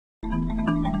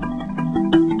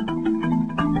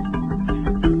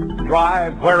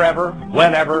Drive wherever,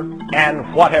 whenever,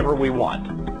 and whatever we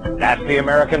want. That's the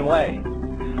American way.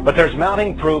 But there's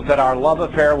mounting proof that our love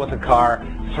affair with the car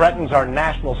threatens our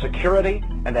national security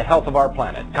and the health of our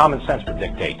planet. Common sense would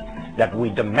dictate that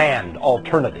we demand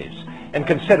alternatives and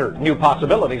consider new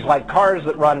possibilities like cars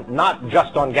that run not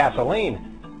just on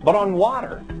gasoline, but on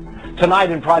water.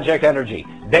 Tonight in Project Energy,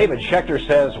 David Schechter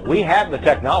says we have the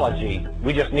technology,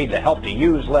 we just need the help to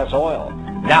use less oil.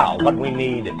 Now what we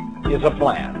need is a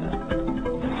plan.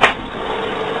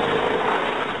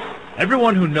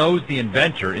 Everyone who knows the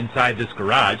inventor inside this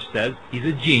garage says he's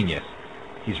a genius.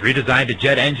 He's redesigned a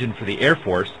jet engine for the Air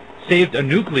Force, saved a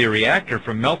nuclear reactor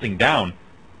from melting down,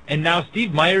 and now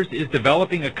Steve Meyers is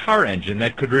developing a car engine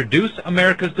that could reduce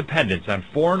America's dependence on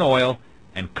foreign oil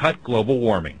and cut global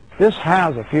warming. This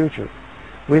has a future.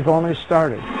 We've only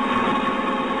started.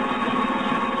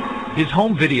 His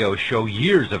home videos show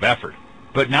years of effort,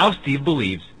 but now Steve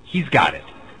believes he's got it.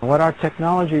 What our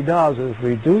technology does is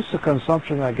reduce the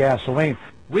consumption of gasoline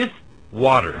with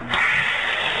water.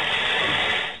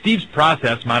 Steve's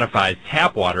process modifies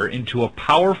tap water into a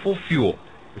powerful fuel,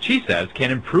 which he says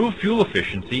can improve fuel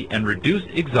efficiency and reduce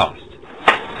exhaust.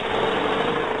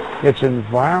 It's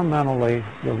environmentally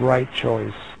the right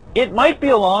choice. It might be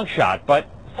a long shot, but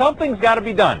something's got to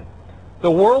be done.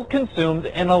 The world consumes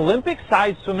an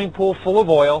Olympic-sized swimming pool full of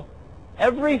oil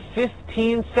every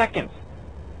 15 seconds.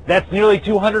 That's nearly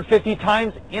 250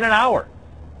 times in an hour.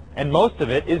 And most of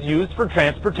it is used for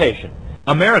transportation.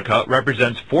 America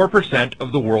represents 4%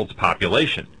 of the world's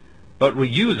population, but we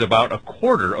use about a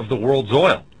quarter of the world's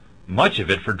oil, much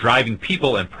of it for driving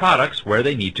people and products where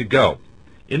they need to go.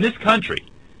 In this country,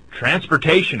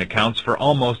 transportation accounts for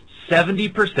almost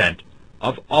 70%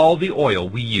 of all the oil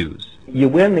we use. You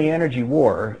win the energy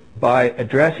war by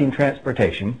addressing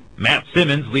transportation. Matt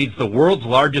Simmons leads the world's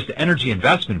largest energy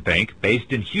investment bank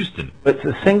based in Houston. It's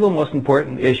the single most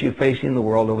important issue facing the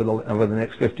world over the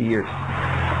next 50 years.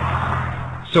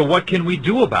 So what can we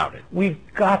do about it? We've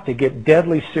got to get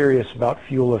deadly serious about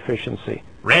fuel efficiency.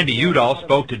 Randy Udall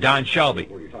spoke to Don Shelby.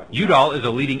 Udall is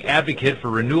a leading advocate for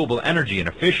renewable energy and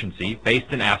efficiency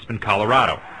based in Aspen,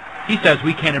 Colorado. He says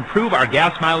we can improve our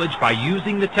gas mileage by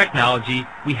using the technology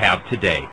we have today.